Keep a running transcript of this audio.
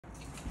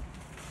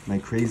My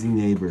crazy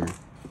neighbor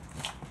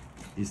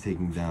is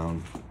taking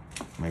down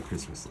my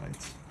Christmas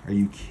lights. Are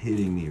you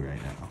kidding me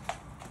right now?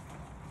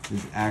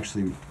 This is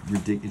actually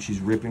ridiculous. She's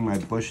ripping my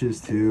bushes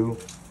too.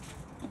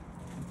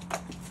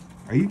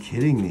 Are you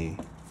kidding me?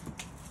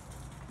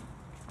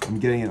 I'm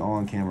getting it all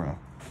on camera.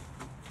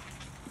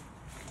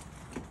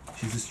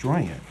 She's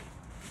destroying it.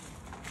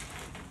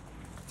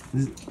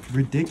 This is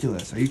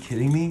ridiculous. Are you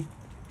kidding me?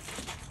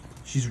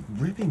 She's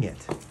ripping it.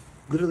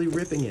 Literally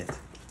ripping it.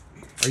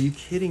 Are you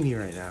kidding me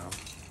right now?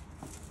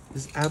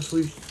 This is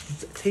absolutely...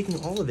 She's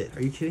taking all of it.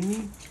 Are you kidding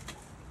me?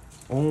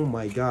 Oh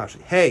my gosh.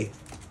 Hey!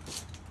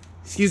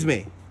 Excuse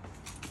me.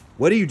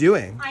 What are you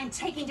doing? I'm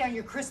taking down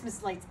your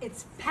Christmas lights.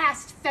 It's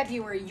past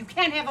February. You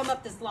can't have them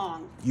up this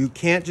long. You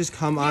can't just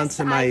come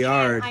onto my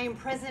yard. I am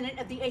president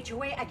of the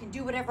HOA. I can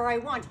do whatever I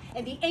want.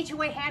 And the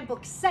HOA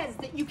handbook says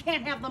that you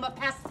can't have them up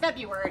past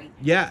February.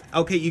 Yeah,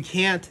 okay, you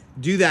can't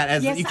do that.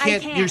 As yes, you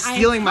can't. I can. You're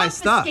stealing my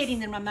stuff. I'm confiscating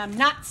them. I'm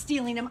not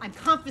stealing them. I'm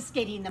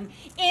confiscating them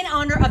in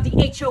honor of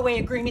the HOA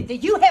agreement that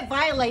you have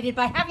violated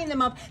by having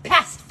them up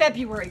past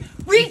February.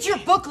 Read your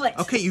booklet.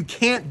 Okay, you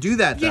can't do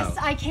that, though. Yes,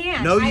 I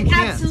can. No, you can't.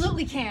 I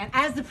absolutely can.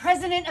 As the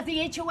president of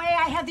the HOA,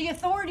 I have the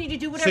authority to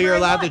do whatever I want. So you're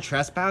allowed to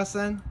trespass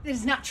then? It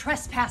is not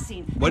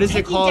trespassing. What is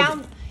it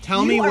called?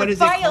 Tell me what is it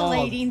called? You are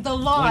violating the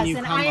laws,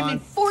 and I am on...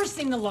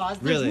 enforcing the laws.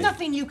 There's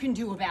nothing you can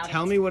do about it.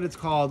 Tell me what it's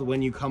called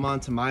when you come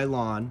onto my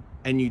lawn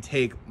and you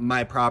take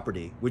my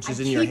property, which is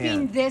in your hand.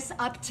 I'm keeping this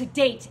up to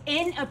date,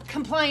 in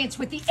compliance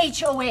with the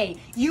HOA.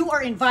 You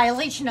are in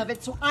violation of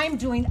it, so I'm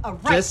doing a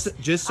right.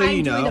 Just so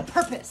you know. I'm doing a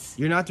purpose.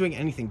 You're not doing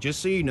anything.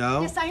 Just so you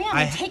know. Yes, I am.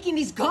 I'm taking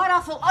these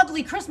god-awful,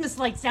 ugly Christmas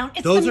lights down.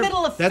 It's the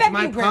middle of That's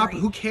February. my property.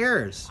 Who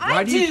cares?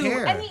 Why do you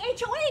care? And the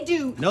HOA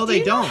do. No,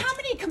 they don't. Do you know how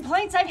many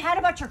complaints I've had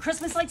about your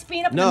Christmas lights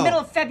being up in the middle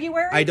of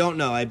February? I don't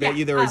know. I bet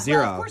you there were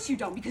zero. Well, of course you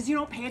don't, because you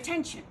don't pay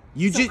attention.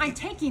 So I'm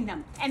taking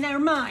them, and they're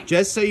mine.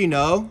 Just so you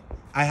know,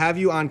 I have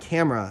you on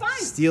camera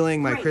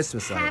stealing my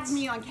Christmas lights. Have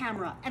me on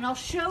camera, and I'll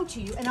show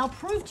to you, and I'll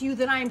prove to you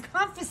that I am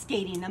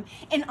confiscating them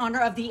in honor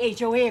of the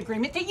HOA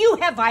agreement that you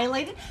have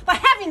violated by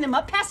having them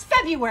up past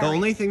February. The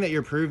only thing that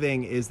you're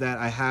proving is that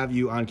I have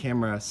you on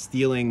camera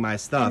stealing my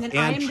stuff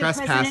and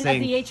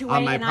trespassing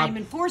on my property. I am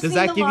enforcing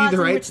the laws in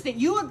which that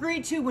you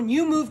agreed to when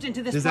you moved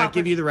into this property. Does that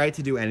give you the right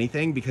to do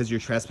anything because you're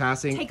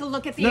trespassing? Take a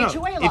look at the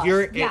HOA laws. If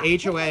you're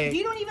HOA,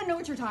 you don't even know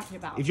what you're talking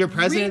about. If you're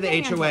president of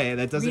the HOA,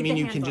 that doesn't mean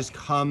you can just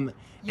come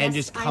and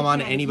just come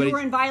on anybody. You are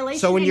in violation,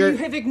 so when and you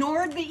have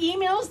ignored the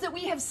emails that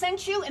we have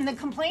sent you and the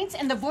complaints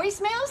and the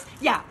voicemails.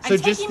 Yeah, so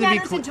I'm taking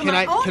matters into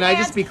my own hands. Can I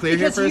just be clear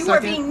here for a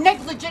second? Because you are being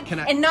negligent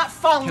and not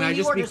following the orders.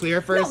 Can I just be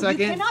clear for a second?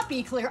 No, you cannot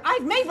be clear.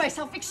 I've made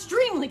myself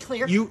extremely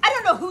clear. I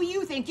don't know who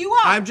you think you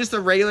are. I'm just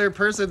a regular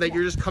person that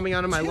you're just coming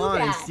onto my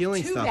lawn and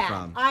stealing stuff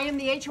from. I am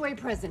the HOA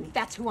president.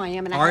 That's who I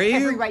am, and I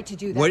have every right to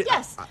do that.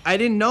 Yes. I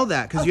didn't know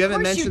that because you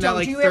haven't mentioned that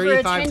like 35 times. Do you ever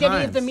attend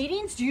any of the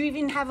meetings? Do you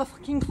even have a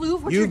fucking clue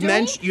of what you're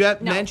doing? You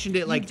have mentioned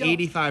it like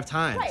 85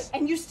 times. Right,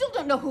 and you still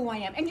don't know who I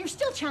am, and you're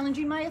still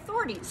challenging my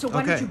authority. So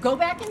why don't you go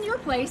back in your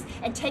place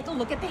and take a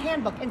look at the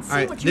handbook and see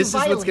what you violated? This is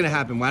what's going to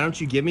happen. Why don't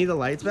you give me the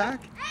lights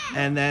back,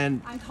 and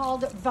then... I'm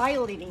called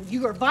violating.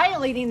 You are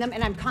violating them,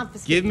 and I'm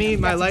confiscating them. Give me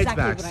my lights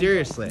back,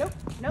 seriously. Nope,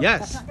 yes.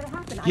 That's not going to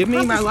happen. Give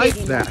me my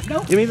lights back.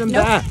 Nope, give me them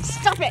back.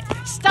 Stop it.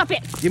 Stop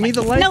it. Give me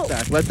the lights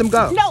back. Let them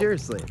go,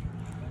 seriously.